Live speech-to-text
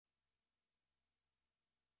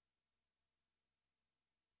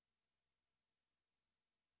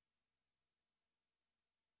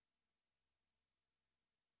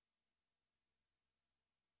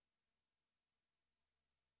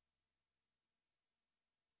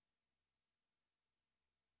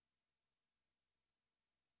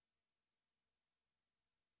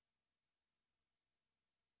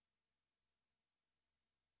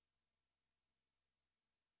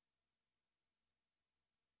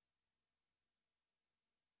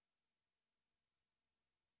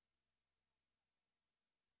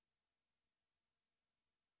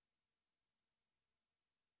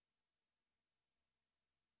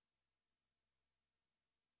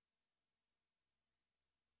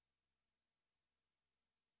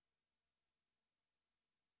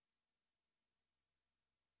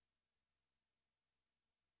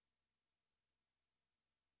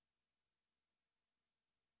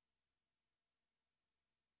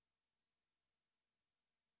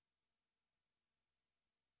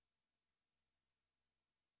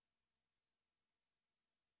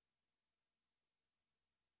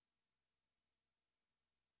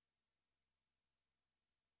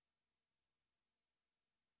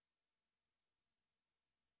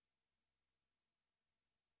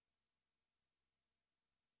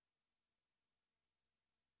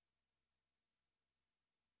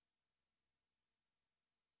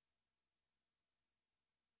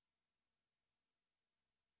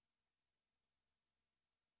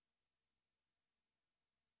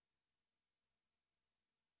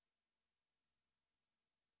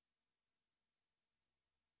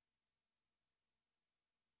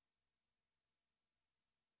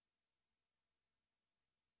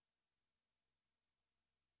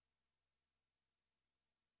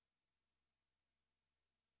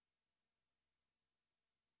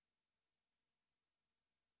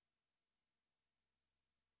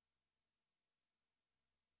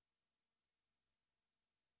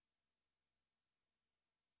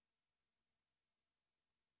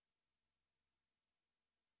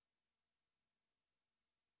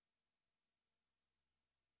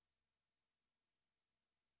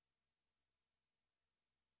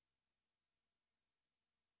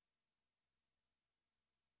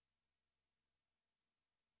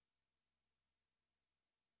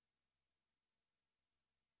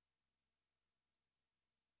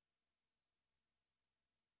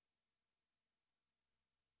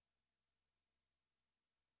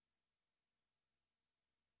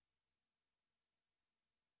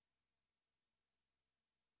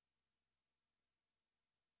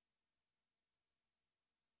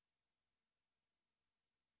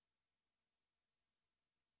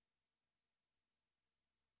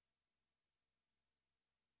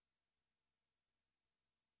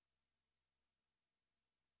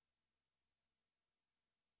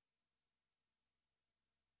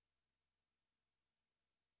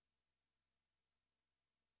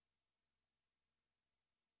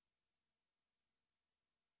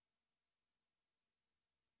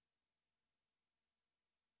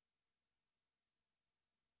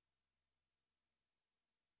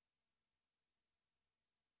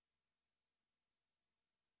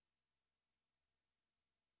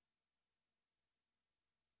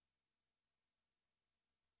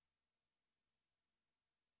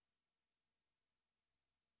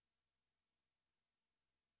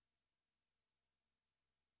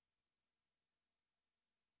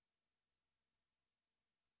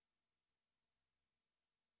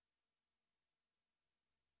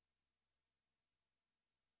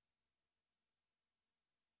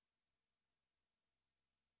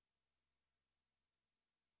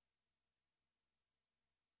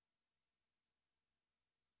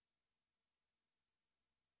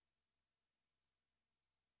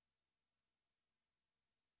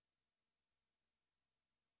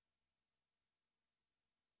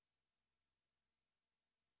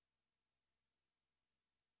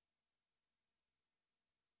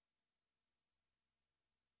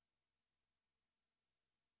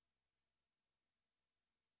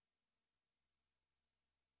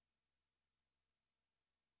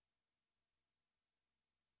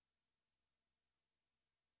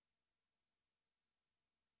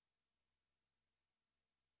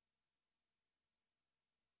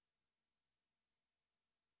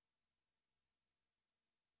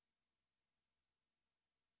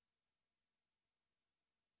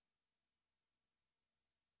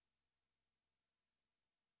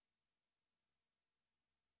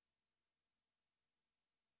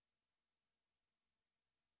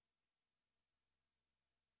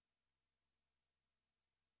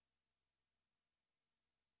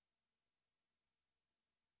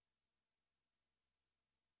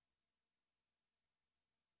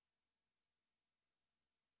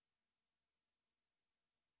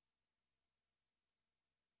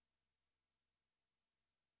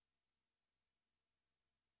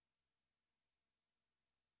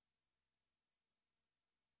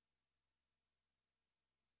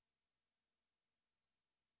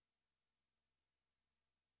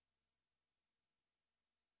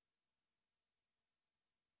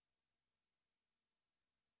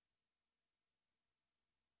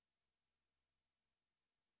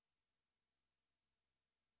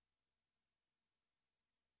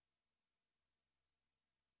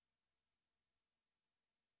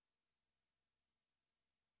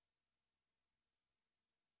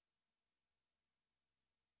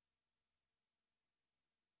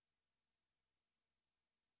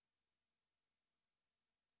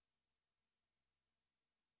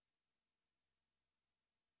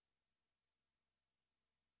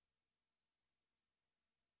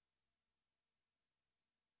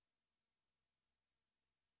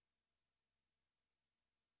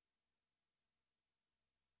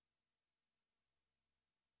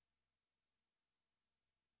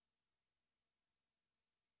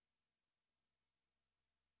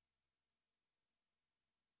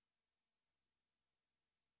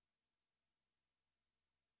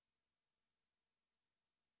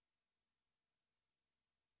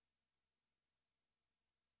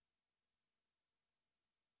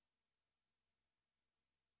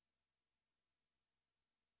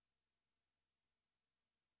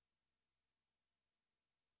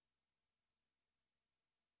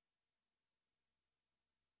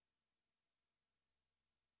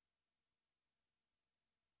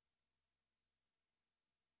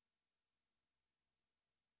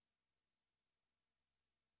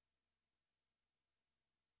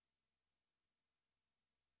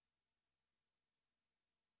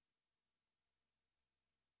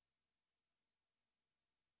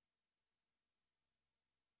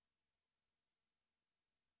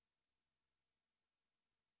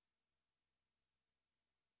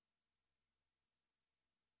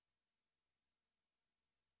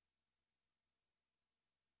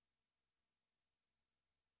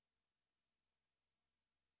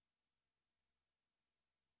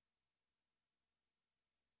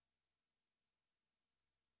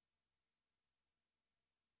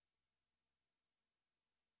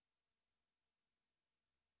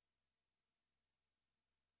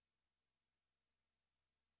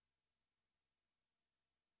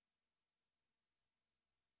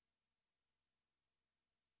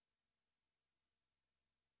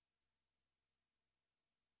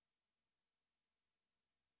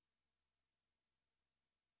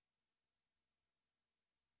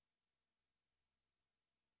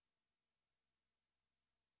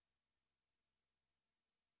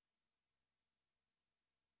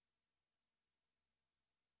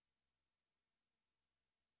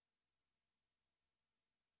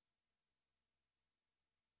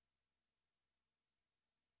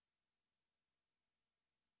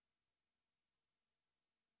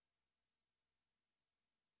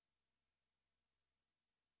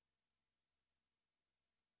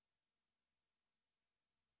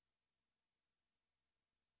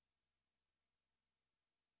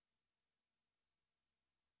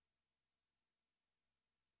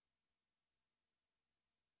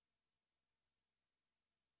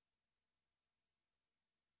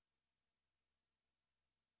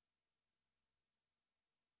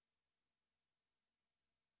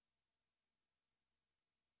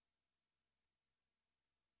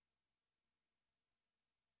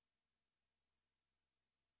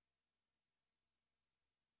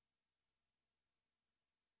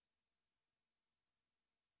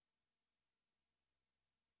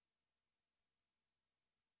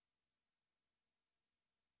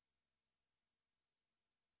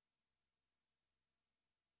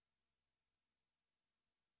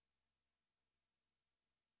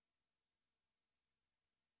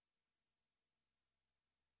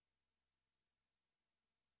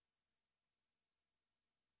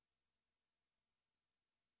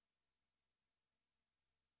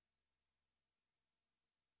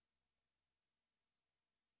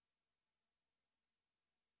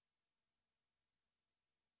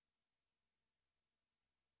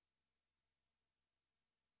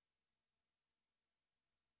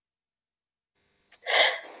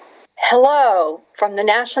Hello from the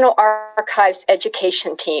National Archives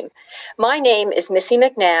Education Team. My name is Missy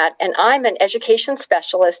McNatt, and I'm an education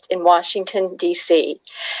specialist in Washington, D.C.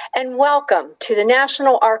 And welcome to the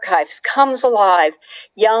National Archives Comes Alive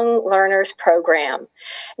Young Learners Program.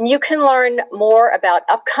 And you can learn more about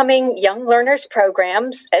upcoming Young Learners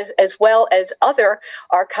programs as well as other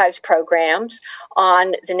archives programs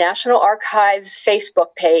on the National Archives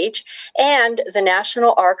Facebook page and the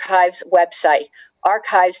National Archives website,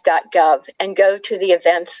 archives.gov, and go to the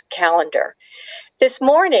events calendar. This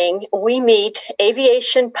morning, we meet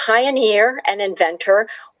aviation pioneer and inventor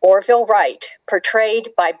Orville Wright, portrayed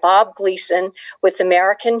by Bob Gleason with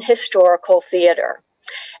American Historical Theater.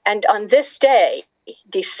 And on this day,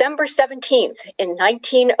 December 17th, in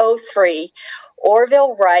 1903,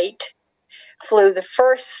 Orville Wright flew the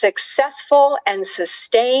first successful and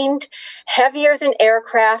sustained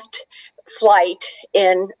heavier-than-aircraft flight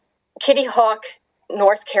in Kitty Hawk,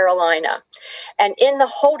 North Carolina. And in the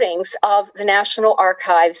holdings of the National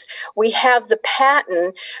Archives, we have the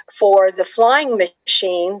patent for the flying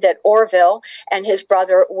machine that Orville and his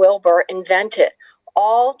brother Wilbur invented,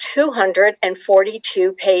 all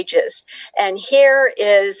 242 pages. And here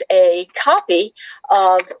is a copy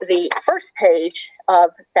of the first page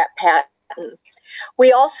of that patent.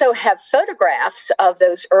 We also have photographs of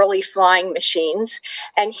those early flying machines,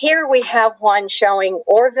 and here we have one showing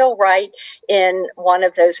Orville Wright in one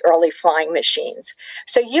of those early flying machines.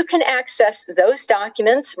 So you can access those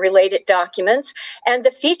documents, related documents, and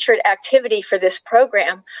the featured activity for this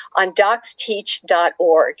program on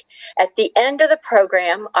docsteach.org. At the end of the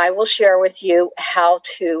program, I will share with you how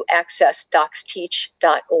to access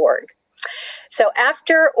docsteach.org. So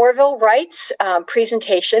after Orville Wright's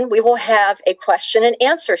presentation, we will have a question and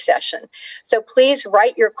answer session. So please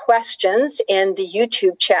write your questions in the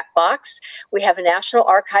YouTube chat box. We have a National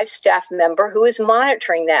Archives staff member who is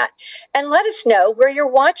monitoring that. And let us know where you're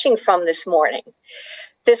watching from this morning.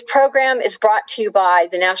 This program is brought to you by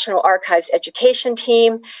the National Archives Education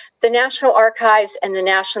Team, the National Archives, and the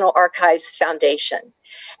National Archives Foundation.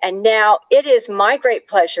 And now it is my great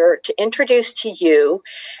pleasure to introduce to you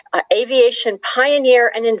aviation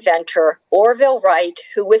pioneer and inventor Orville Wright,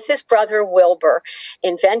 who with his brother Wilbur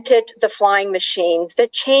invented the flying machine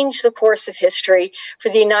that changed the course of history for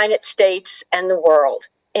the United States and the world.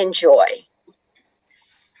 Enjoy.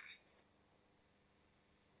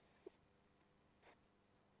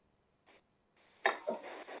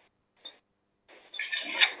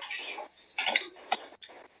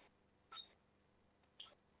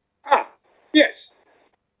 Yes.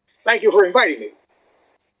 Thank you for inviting me.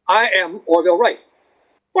 I am Orville Wright,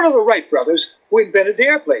 one of the Wright brothers who invented the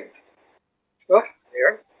airplane. Oh,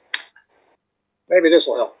 here. Maybe this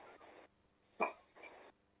will help.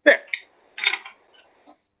 There.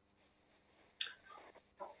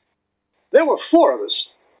 There were four of us.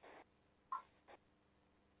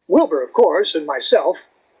 Wilbur, of course, and myself,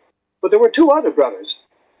 but there were two other brothers,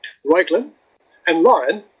 Reuchlin and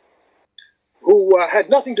Lauren, who had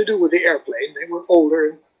nothing to do with the airplane. They were older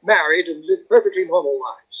and married and lived perfectly normal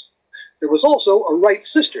lives. There was also a Wright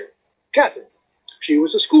sister, Catherine. She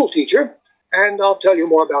was a school teacher, and I'll tell you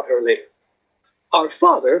more about her later. Our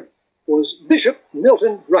father was Bishop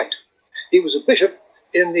Milton Wright. He was a bishop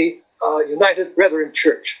in the United Brethren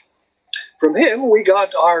Church. From him, we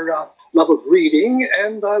got our love of reading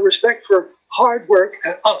and respect for hard work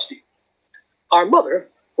and honesty. Our mother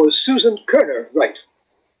was Susan Kerner Wright.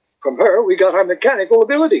 From her, we got our mechanical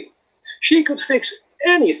ability. She could fix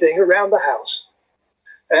anything around the house.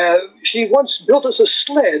 She once built us a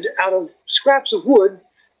sled out of scraps of wood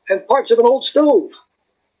and parts of an old stove.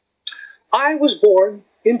 I was born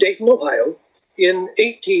in Dayton, Ohio, in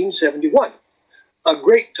 1871. A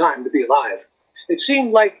great time to be alive. It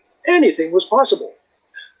seemed like anything was possible.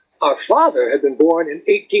 Our father had been born in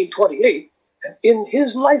 1828, and in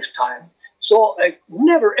his lifetime saw a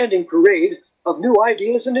never-ending parade of new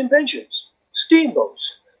ideas and inventions.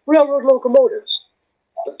 Steamboats, railroad locomotives,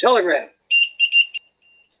 the telegraph,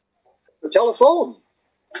 the telephone,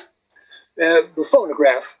 the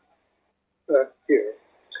phonograph, here.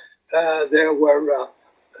 There were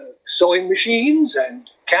sewing machines and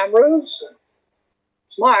cameras, and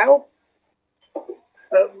smile,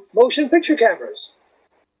 motion picture cameras.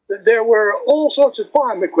 There were all sorts of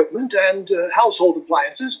farm equipment and household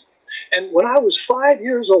appliances. And when I was 5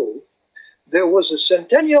 years old, there was a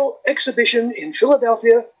centennial exhibition in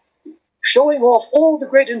Philadelphia showing off all the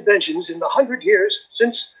great inventions in the 100 years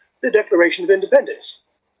since the Declaration of Independence.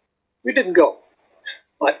 We didn't go.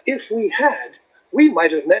 But if we had, we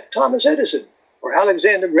might have met Thomas Edison or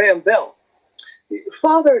Alexander Graham Bell.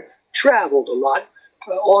 Father traveled a lot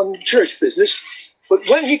on church business, But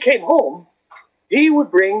when he came home, he would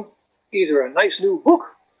bring either a nice new book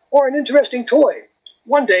or an interesting toy.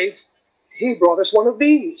 One day, he brought us one of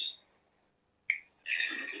these.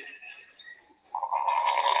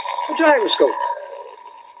 A gyroscope.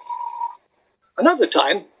 Another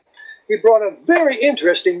time, he brought a very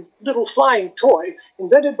interesting little flying toy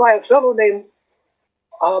invented by a fellow named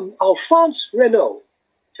Alphonse Renault.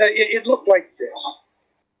 It looked like this.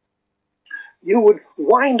 You would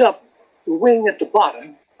wind up the wing at the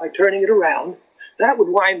bottom by turning it around. That would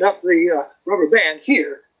wind up the rubber band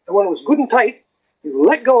here. And when it was good and tight, you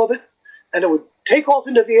let go of it, and it would take off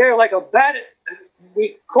into the air like a bat.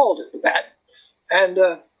 We called it the bat.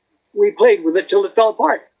 And we played with it till it fell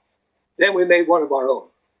apart. Then we made one of our own.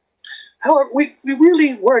 However, we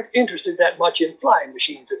really weren't interested that much in flying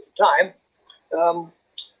machines at the time.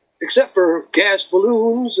 Except for gas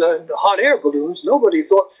balloons and hot air balloons, nobody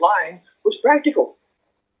thought flying was practical.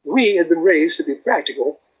 We had been raised to be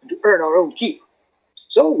practical and to earn our own keep.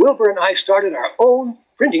 So Wilbur and I started our own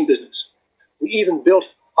printing business. We even built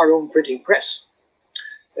our own printing press.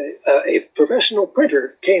 A professional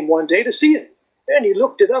printer came one day to see it, and he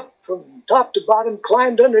looked it up from top to bottom,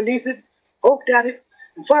 climbed underneath it, poked at it,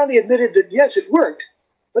 and finally admitted that yes, it worked,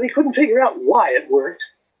 but he couldn't figure out why it worked.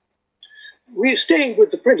 We stayed with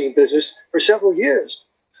the printing business for several years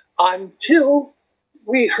until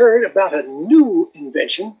we heard about a new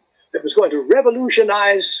invention that was going to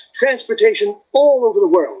revolutionize transportation all over the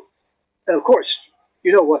world. And of course,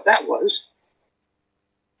 you know what that was.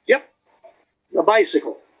 Yep, the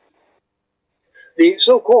bicycle. The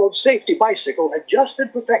so-called safety bicycle had just been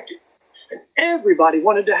perfected, and everybody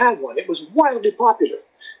wanted to have one. It was wildly popular.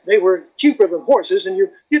 They were cheaper than horses, and you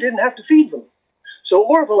didn't have to feed them. So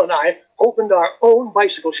Orville and I opened our own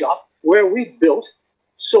bicycle shop where we built,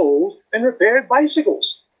 sold, and repaired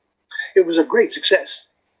bicycles. It was a great success.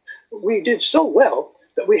 We did so well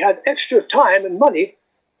that we had extra time and money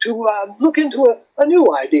to look into a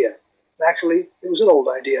new idea. Actually, it was an old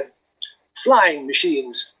idea. Flying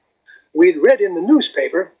machines. We'd read in the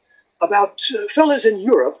newspaper about fellas in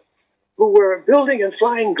Europe who were building and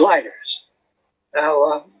flying gliders.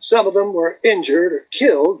 Now, some of them were injured or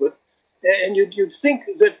killed, and you'd think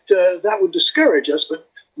that that would discourage us, but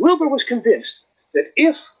Wilbur was convinced that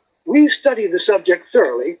if we studied the subject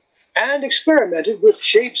thoroughly and experimented with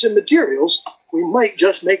shapes and materials, we might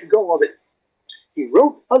just make a go of it. He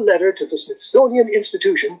wrote a letter to the Smithsonian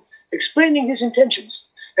Institution explaining his intentions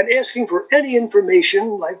and asking for any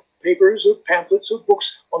information like papers or pamphlets or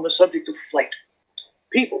books on the subject of flight.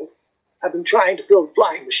 People have been trying to build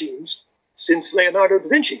flying machines since Leonardo da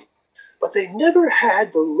Vinci, but they never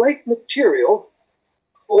had the right material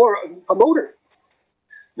or a motor.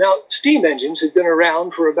 Now, steam engines had been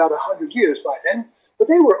around for about 100 years by then, but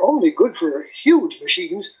they were only good for huge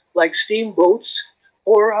machines like steamboats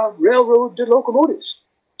or railroad locomotives.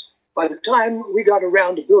 By the time we got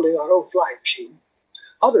around to building our own flying machine,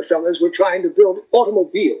 other fellas were trying to build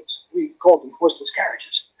automobiles. We called them horseless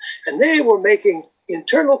carriages. And they were making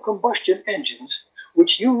internal combustion engines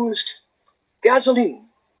which used gasoline,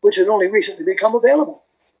 which had only recently become available.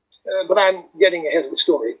 But I'm getting ahead of the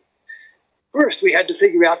story. First, we had to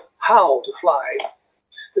figure out how to fly.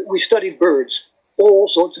 We studied birds, all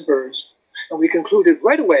sorts of birds, and we concluded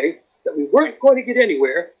right away that we weren't going to get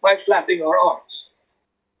anywhere by flapping our arms.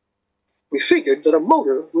 We figured that a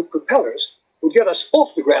motor with propellers would get us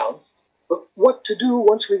off the ground, but what to do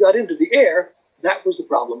once we got into the air, that was the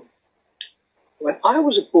problem. When I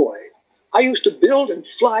was a boy, I used to build and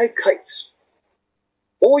fly kites.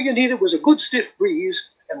 All you needed was a good stiff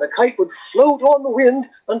breeze, and the kite would float on the wind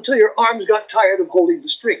until your arms got tired of holding the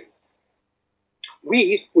string.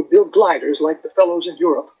 We would build gliders like the fellows in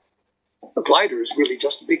Europe. A glider is really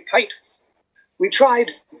just a big kite. We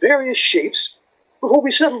tried various shapes before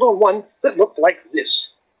we settled on one that looked like this.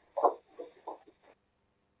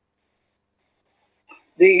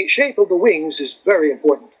 The shape of the wings is very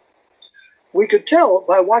important. We could tell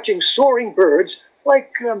by watching soaring birds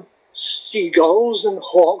like seagulls and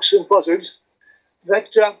hawks and buzzards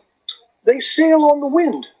that they sail on the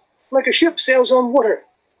wind like a ship sails on water,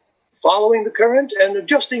 following the current and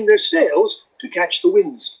adjusting their sails to catch the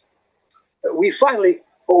winds. We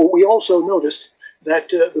also noticed that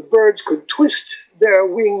the birds could twist their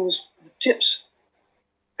wings tips,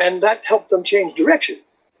 and that helped them change direction.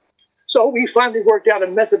 So we finally worked out a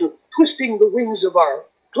method of twisting the wings of our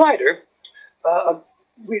glider.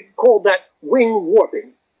 We called that wing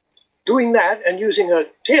warping. Doing that and using a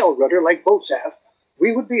tail rudder like boats have,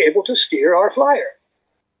 we would be able to steer our flyer.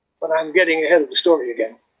 But I'm getting ahead of the story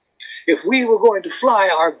again. If we were going to fly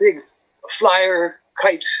our big flyer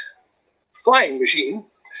kite flying machine,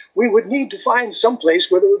 we would need to find some place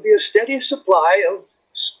where there would be a steady supply of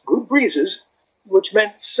good breezes, which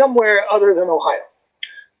meant somewhere other than Ohio.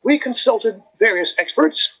 We consulted various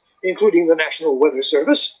experts, including the National Weather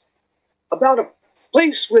Service, about a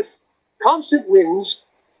place with constant winds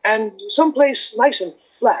and someplace nice and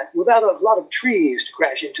flat without a lot of trees to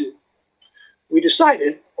crash into. We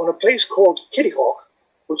decided on a place called Kitty Hawk,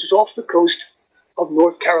 which is off the coast of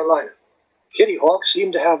North Carolina. Kitty Hawk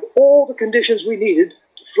seemed to have all the conditions we needed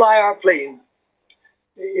to fly our plane.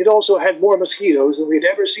 It also had more mosquitoes than we'd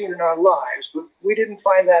ever seen in our lives, but we didn't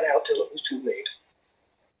find that out till it was too late.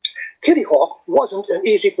 Kitty Hawk wasn't an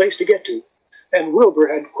easy place to get to, and Wilbur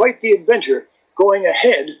had quite the adventure going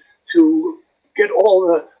ahead to get all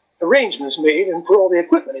the arrangements made and put all the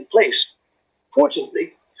equipment in place.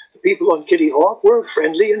 Fortunately, the people on Kitty Hawk were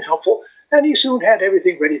friendly and helpful, and he soon had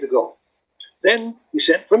everything ready to go. Then he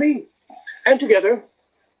sent for me, and together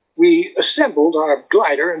we assembled our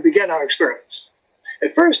glider and began our experiments.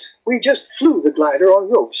 At first, we just flew the glider on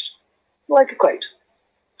ropes, like a kite.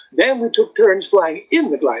 Then we took turns flying in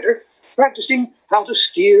the glider, practicing how to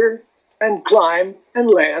steer and climb and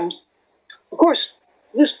land. Of course,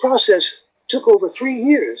 this process took over 3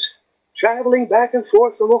 years, traveling back and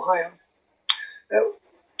forth from Ohio.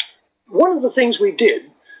 One of the things we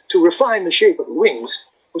did to refine the shape of the wings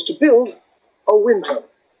was to build a wind tunnel.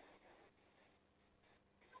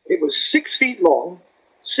 It was 6 feet long,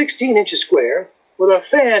 16 inches square, with a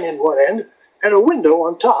fan in one end and a window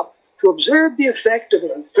on top to observe the effect of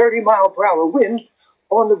a 30-mile-per-hour wind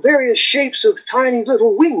on the various shapes of tiny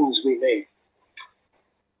little wings we made.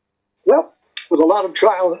 Well, with a lot of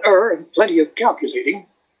trial and error and plenty of calculating,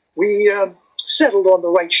 we settled on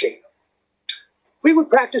the right shape. We would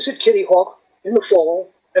practice at Kitty Hawk in the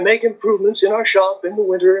fall and make improvements in our shop in the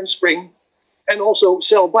winter and spring, and also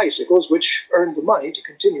sell bicycles, which earned the money to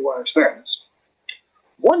continue our experiments.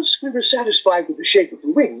 Once we were satisfied with the shape of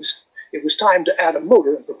the wings, it was time to add a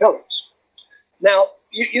motor and propellers. Now,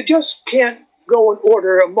 you just can't go and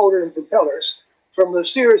order a motor and propellers from the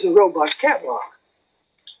Sears and Roebuck catalog.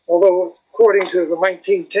 Although, according to the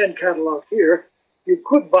 1910 catalog here, you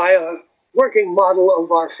could buy a working model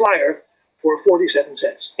of our flyer for 47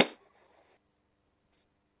 cents.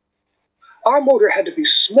 Our motor had to be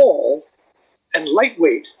small and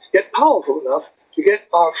lightweight, yet powerful enough to get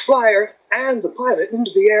our flyer and the pilot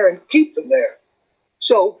into the air and keep them there.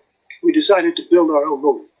 So we decided to build our own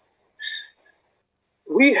motor.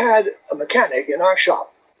 We had a mechanic in our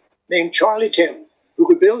shop named Charlie Taylor who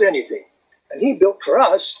could build anything. And he built for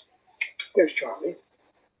us, there's Charlie,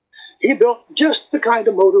 he built just the kind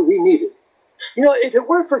of motor we needed. You know, if it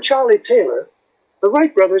weren't for Charlie Taylor, the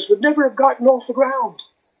Wright brothers would never have gotten off the ground.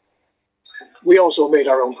 We also made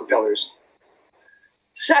our own propellers.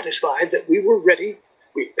 Satisfied that we were ready,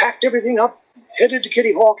 we packed everything up, headed to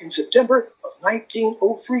Kitty Hawk in September of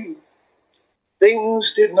 1903.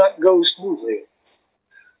 Things did not go smoothly.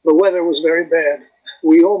 The weather was very bad.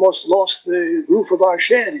 We almost lost the roof of our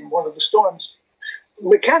shed in one of the storms.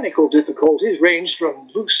 Mechanical difficulties ranged from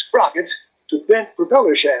loose sprockets to bent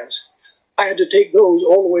propeller shafts. I had to take those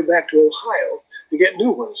all the way back to Ohio to get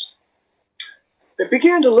new ones. It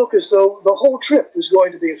began to look as though the whole trip was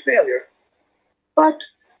going to be a failure. But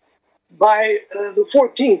by the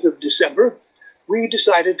 14th of December, we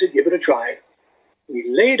decided to give it a try. We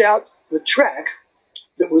laid out the track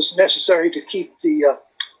that was necessary to keep the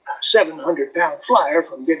 700-pound flyer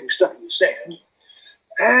from getting stuck in the sand.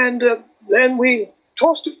 And then we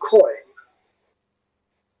tossed a coin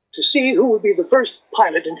to see who would be the first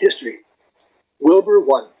pilot in history. Wilbur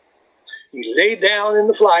won. He laid down in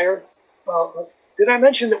the flyer. Did I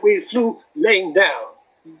mention that we flew laying down,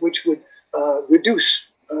 which would reduce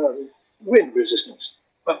wind resistance?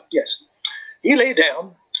 Well, yes. He lay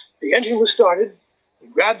down, the engine was started, he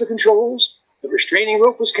grabbed the controls, the restraining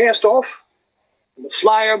rope was cast off, and the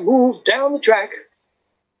flyer moved down the track,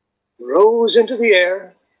 rose into the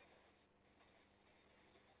air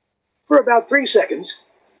for about 3 seconds,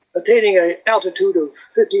 attaining an altitude of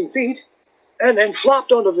 15 feet, and then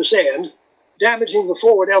flopped onto the sand, damaging the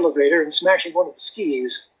forward elevator and smashing one of the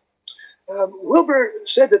skis. Wilbur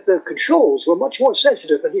said that the controls were much more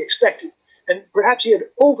sensitive than he expected, and perhaps he had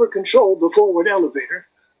over-controlled the forward elevator,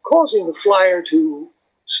 causing the flyer to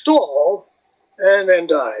stall and then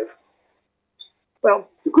dive. Well,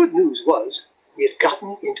 the good news was we had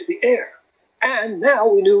gotten into the air, and now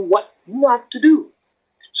we knew what not to do.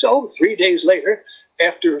 So 3 days later,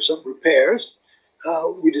 after some repairs,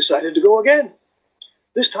 we decided to go again.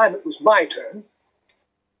 This time it was my turn.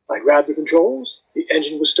 I grabbed the controls, the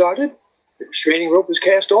engine was started, the restraining rope was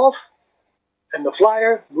cast off, and the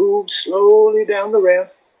flyer moved slowly down the ramp,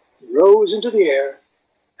 rose into the air,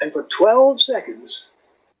 And for 12 seconds,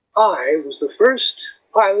 I was the first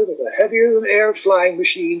pilot of a heavier-than-air flying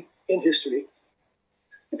machine in history.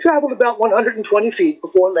 It traveled about 120 feet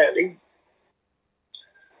before landing.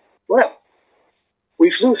 Well, we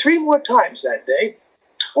flew 3 more times that day.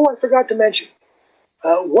 Oh, I forgot to mention,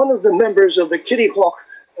 one of the members of the Kitty Hawk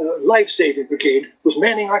Life-Saving Brigade was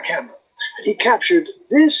manning our camera. And he captured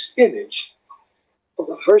this image of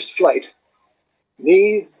the first flight,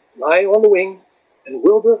 me lying on the wing and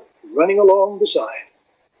Wilbur running along beside.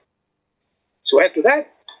 So after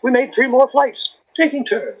that, we made 3 more flights, taking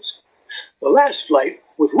turns. The last flight,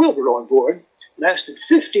 with Wilbur on board, lasted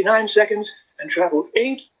 59 seconds and traveled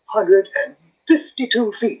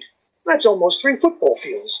 852 feet. That's almost 3 football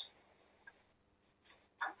fields.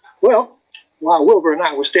 Well, while Wilbur and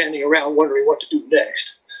I were standing around wondering what to do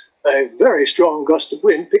next, a very strong gust of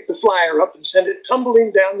wind picked the flyer up and sent it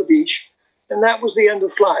tumbling down the beach, and that was the end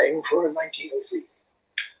of flying for 1903.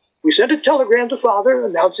 We sent a telegram to Father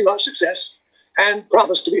announcing our success and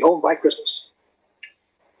promised to be home by Christmas.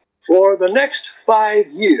 For the next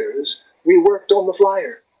 5 years, we worked on the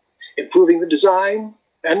flyer, improving the design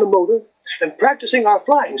and the motor, and practicing our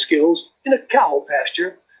flying skills in a cow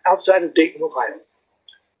pasture outside of Dayton, Ohio.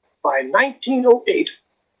 By 1908,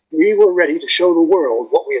 we were ready to show the world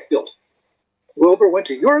what we had built. Wilbur went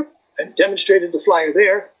to Europe and demonstrated the flyer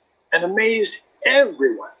there and amazed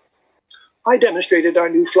everyone. I demonstrated our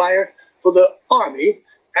new flyer for the Army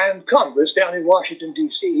and Congress down in Washington,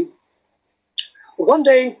 D.C. One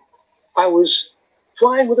day, I was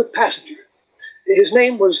flying with a passenger. His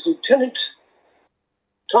name was Lieutenant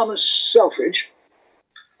Thomas Selfridge,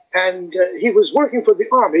 and he was working for the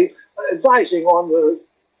Army, advising on the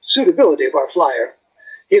suitability of our flyer.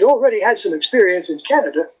 He had already had some experience in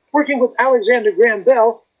Canada, working with Alexander Graham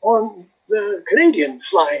Bell on the Canadian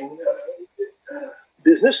flying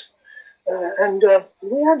business, and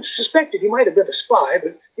we had suspected he might have been a spy,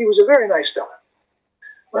 but he was a very nice fellow.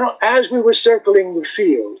 Well, as we were circling the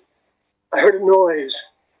field, I heard a noise.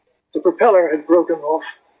 The propeller had broken off.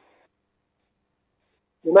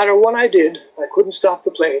 No matter what I did, I couldn't stop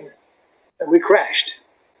the plane, and we crashed.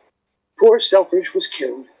 Poor Selfridge was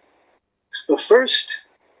killed. The first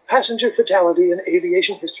passenger fatality in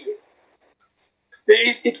aviation history.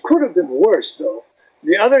 It could have been worse, though.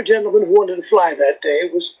 The other gentleman who wanted to fly that day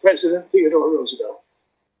was President Theodore Roosevelt.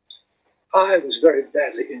 I was very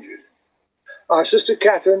badly injured. Our sister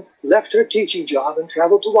Catherine left her teaching job and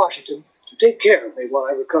traveled to Washington to take care of me while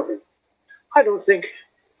I recovered. I don't think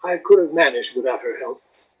I could have managed without her help.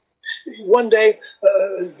 One day,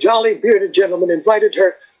 a jolly bearded gentleman invited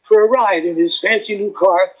her for a ride in his fancy new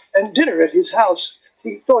car and dinner at his house.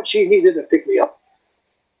 He thought she needed a pick-me-up.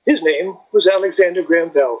 His name was Alexander Graham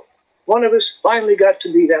Bell. One of us finally got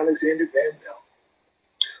to meet Alexander Graham Bell.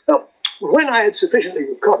 Well, when I had sufficiently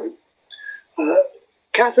recovered,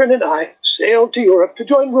 Catherine and I sailed to Europe to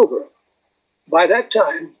join Wilbur. By that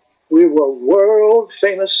time, we were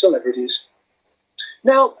world-famous celebrities.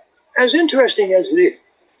 Now, as interesting as it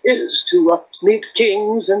is to meet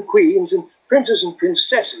kings and queens and princes and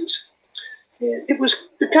princesses, it was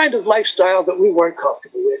the kind of lifestyle that we weren't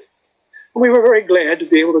comfortable with. And we were very glad to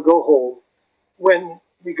be able to go home when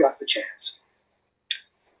we got the chance.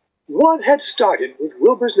 What had started with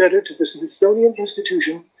Wilbur's letter to the Smithsonian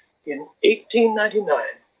Institution in 1899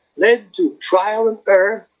 led to trial and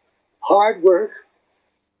error, hard work,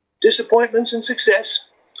 disappointments and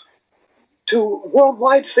success, to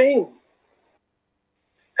worldwide fame,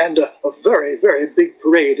 and a very, very big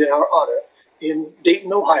parade in our honor in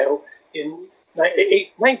Dayton, Ohio in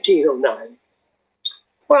 1909.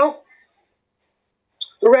 Well,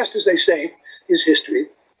 the rest, as they say, is history.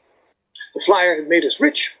 The flyer had made us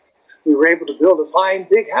rich. We were able to build a fine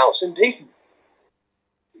big house in Dayton.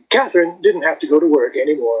 Catherine didn't have to go to work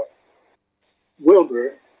anymore.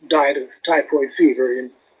 Wilbur died of typhoid fever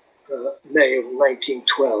in May of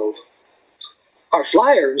 1912. Our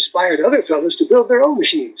flyer inspired other fellows to build their own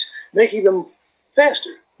machines, making them faster,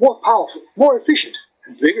 more powerful, more efficient,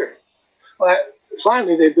 and bigger.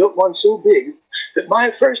 Finally, they built one so big that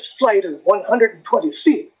my first flight of 120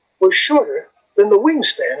 feet was shorter than the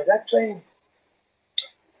wingspan of that plane.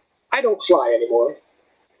 I don't fly anymore,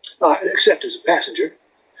 except as a passenger.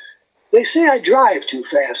 They say I drive too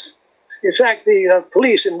fast. In fact, the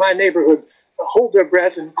police in my neighborhood hold their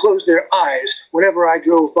breath and close their eyes whenever I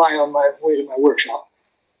drove by on my way to my workshop.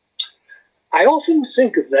 I often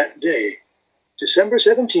think of that day, December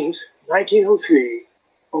 17th, 1903,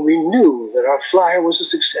 when we knew that our flyer was a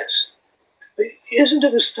success. Isn't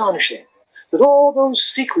it astonishing that all those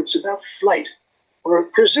secrets about flight were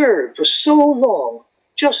preserved for so long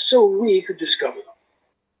just so we could discover them?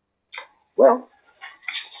 Well,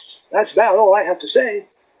 That's about all I have to say.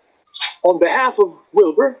 On behalf of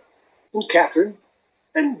Wilbur and Catherine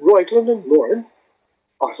and Reuchlin and Lauren,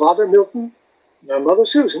 our father Milton and our mother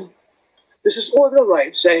Susan, this is Orville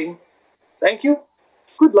Wright saying thank you,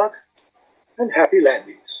 good luck, and happy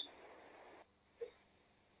landings.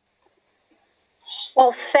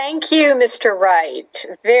 Well, thank you, Mr. Wright.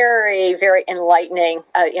 Very, very enlightening.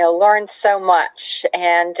 Learned so much.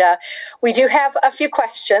 And we do have a few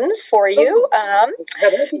questions for you.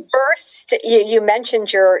 First, you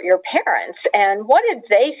mentioned your parents, and what did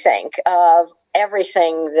they think of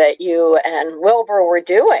everything that you and Wilbur were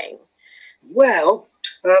doing? Well,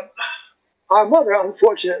 our mother,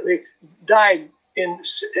 unfortunately, died in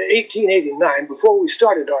 1889 before we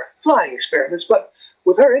started our flying experiments, but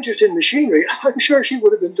with her interest in machinery, I'm sure she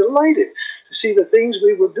would have been delighted to see the things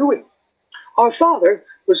we were doing. Our father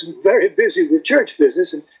was very busy with church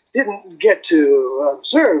business and didn't get to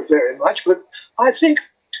observe very much, but I think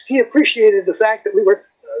he appreciated the fact that we were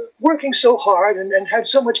working so hard and had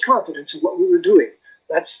so much confidence in what we were doing.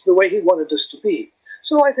 That's the way he wanted us to be.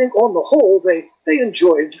 So I think on the whole, they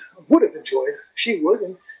would have enjoyed, she would,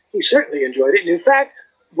 and he certainly enjoyed it. And in fact,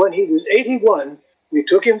 when he was 81, we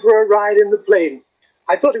took him for a ride in the plane.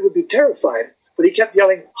 I thought he would be terrified, but he kept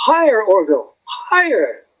yelling, "Higher, Orville,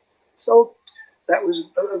 higher!" So that was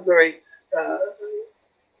a very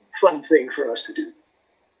fun thing for us to do.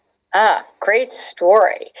 Ah, great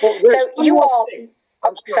story. Well, so you all,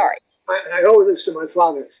 sorry. I owe this to my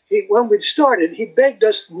father. When we started, he begged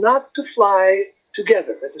us not to fly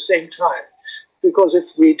together at the same time, because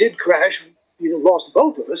if we did crash, we'd have lost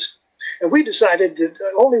both of us. And we decided that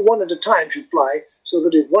only one at a time should fly, so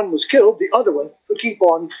that if one was killed, the other one could keep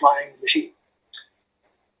on flying the machine.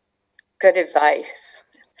 Good advice.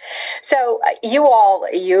 So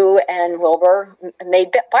you and Wilbur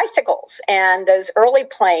made bicycles, and those early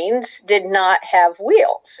planes did not have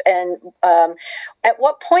wheels. And at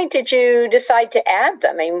what point did you decide to add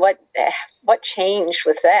them? I mean, what changed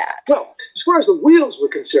with that? Well, as far as the wheels were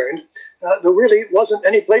concerned, there really wasn't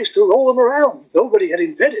any place to roll them around. Nobody had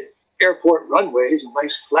invented airport runways and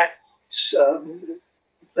nice flat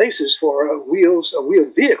places for a wheeled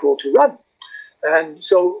vehicle to run. And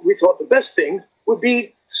so we thought the best thing would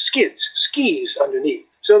be skis underneath,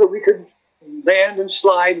 so that we could land and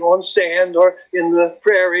slide on sand or in the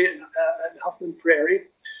prairie, Huffman Prairie.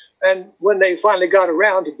 And when they finally got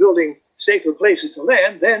around to building safer places to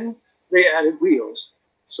land, then they added wheels.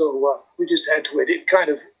 So we just had to wait. It's kind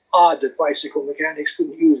of odd that bicycle mechanics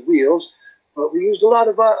couldn't use wheels, but we used a lot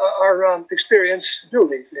of our experience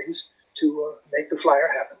building things to make the flyer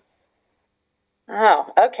happen.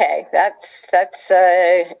 Oh, okay. That's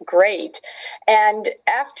great. And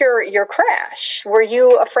after your crash, were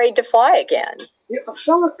you afraid to fly again? Yeah, a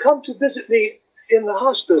fella come to visit me in the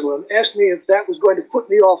hospital and asked me if that was going to put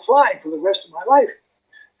me off flying for the rest of my life.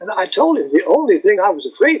 And I told him the only thing I was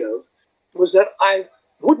afraid of was that I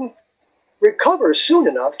wouldn't recover soon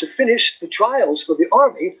enough to finish the trials for the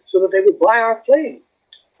Army so that they would buy our plane.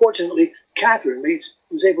 Fortunately, Catherine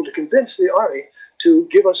was able to convince the Army to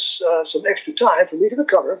give us some extra time for me to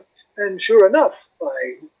recover. And sure enough,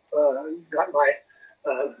 I got my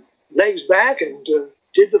legs back and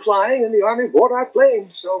did the flying, and the Army bought our plane.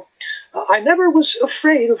 So I never was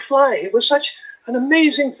afraid of flying. It was such an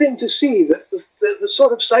amazing thing to see, that the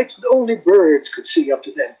sort of sights that only birds could see up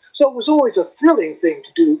to then. So it was always a thrilling thing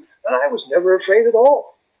to do, and I was never afraid at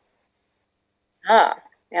all. Ah,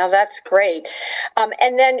 now that's great.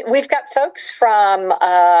 And then we've got folks from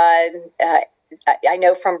I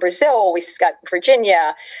know from Brazil, we've got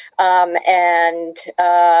Virginia, and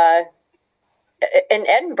in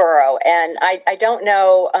Edinburgh, and I don't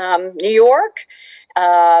know, New York.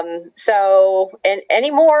 So, and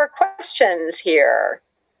any more questions here?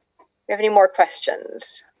 Do you have any more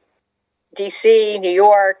questions? DC, New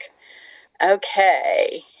York.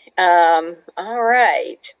 Okay. All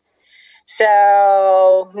right.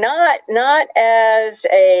 So not as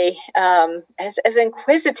as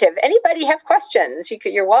inquisitive. Anybody have questions?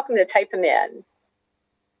 You're welcome to type them in.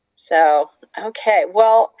 So, okay.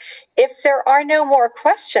 Well, if there are no more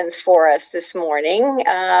questions for us this morning,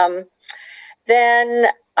 then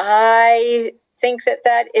I think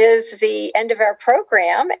that is the end of our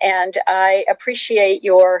program, and I appreciate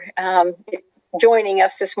your joining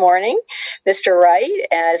us this morning, Mr. Wright.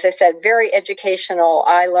 As I said, very educational.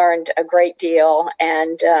 I learned a great deal,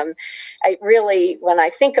 and I really, when I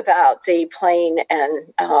think about the plane and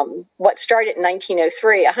what started in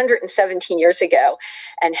 1903, 117 years ago,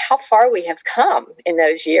 and how far we have come in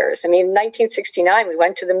those years. I mean, 1969, we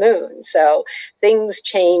went to the moon, so things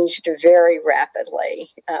changed very rapidly.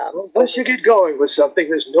 Well, once you get going with something,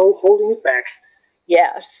 there's no holding it back.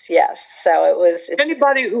 Yes, yes. So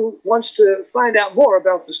Anybody who wants to find out more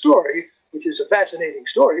about the story, which is a fascinating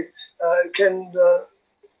story, can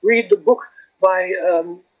read the book by,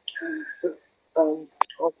 oh,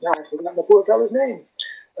 now I've forgotten the poor fellow's name.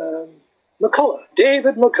 McCullough,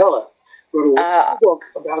 David McCullough, wrote a book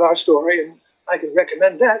about our story, and I can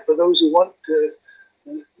recommend that for those who want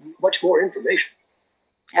much more information.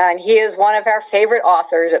 And he is one of our favorite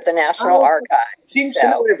authors at the National Archives. Seems to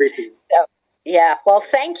know everything. Yeah, well,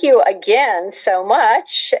 thank you again so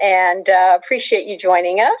much, and appreciate you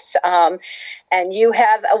joining us. And you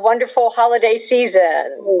have a wonderful holiday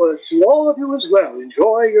season. Oh, to all of you as well.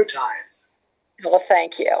 Enjoy your time. Well,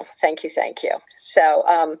 thank you. Thank you. Thank you.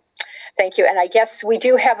 So, thank you. And I guess we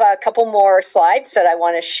do have a couple more slides that I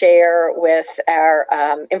want to share with our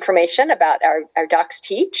information about our Docs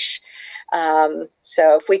Teach.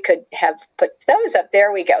 So if we could have put those up,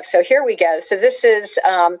 there we go. So here we go. So this is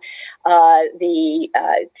the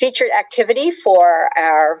featured activity for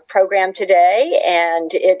our program today,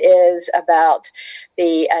 and it is about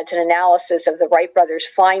it's an analysis of the Wright brothers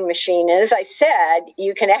flying machine. And as I said,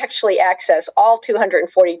 you can actually access all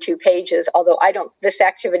 242 pages, although this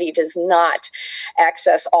activity does not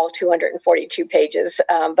access all 242 pages,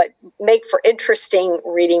 but make for interesting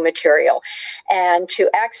reading material. And to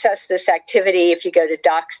access this activity, if you go to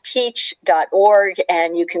docsteach.org,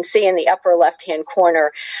 and you can see in the upper left-hand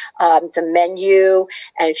corner the menu,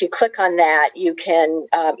 and if you click on that, you can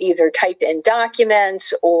either type in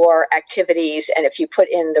documents or activities, and if you put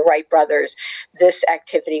in the Wright brothers, this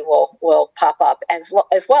activity will pop up, as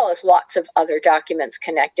well as lots of other documents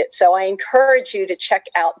connected. So I encourage you to check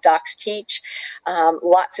out Docs Teach,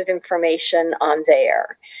 lots of information on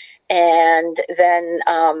there. And then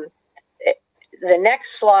the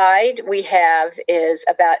next slide we have is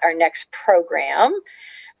about our next program.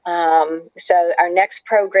 So our next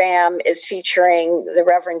program is featuring the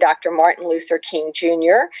Reverend Dr. Martin Luther King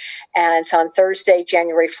Jr., and it's on Thursday,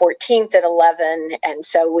 January 14th at 11. And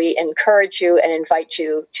so we encourage you and invite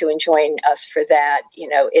you to join us for that. You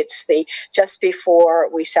know, it's just before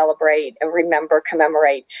we celebrate and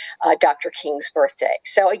commemorate Dr. King's birthday.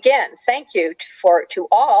 So again, thank you to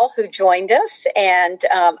all who joined us, and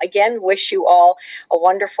again, wish you all a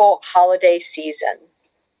wonderful holiday season.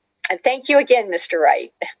 And thank you again, Mr.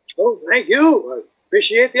 Wright. Oh, thank you. I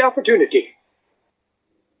appreciate the opportunity.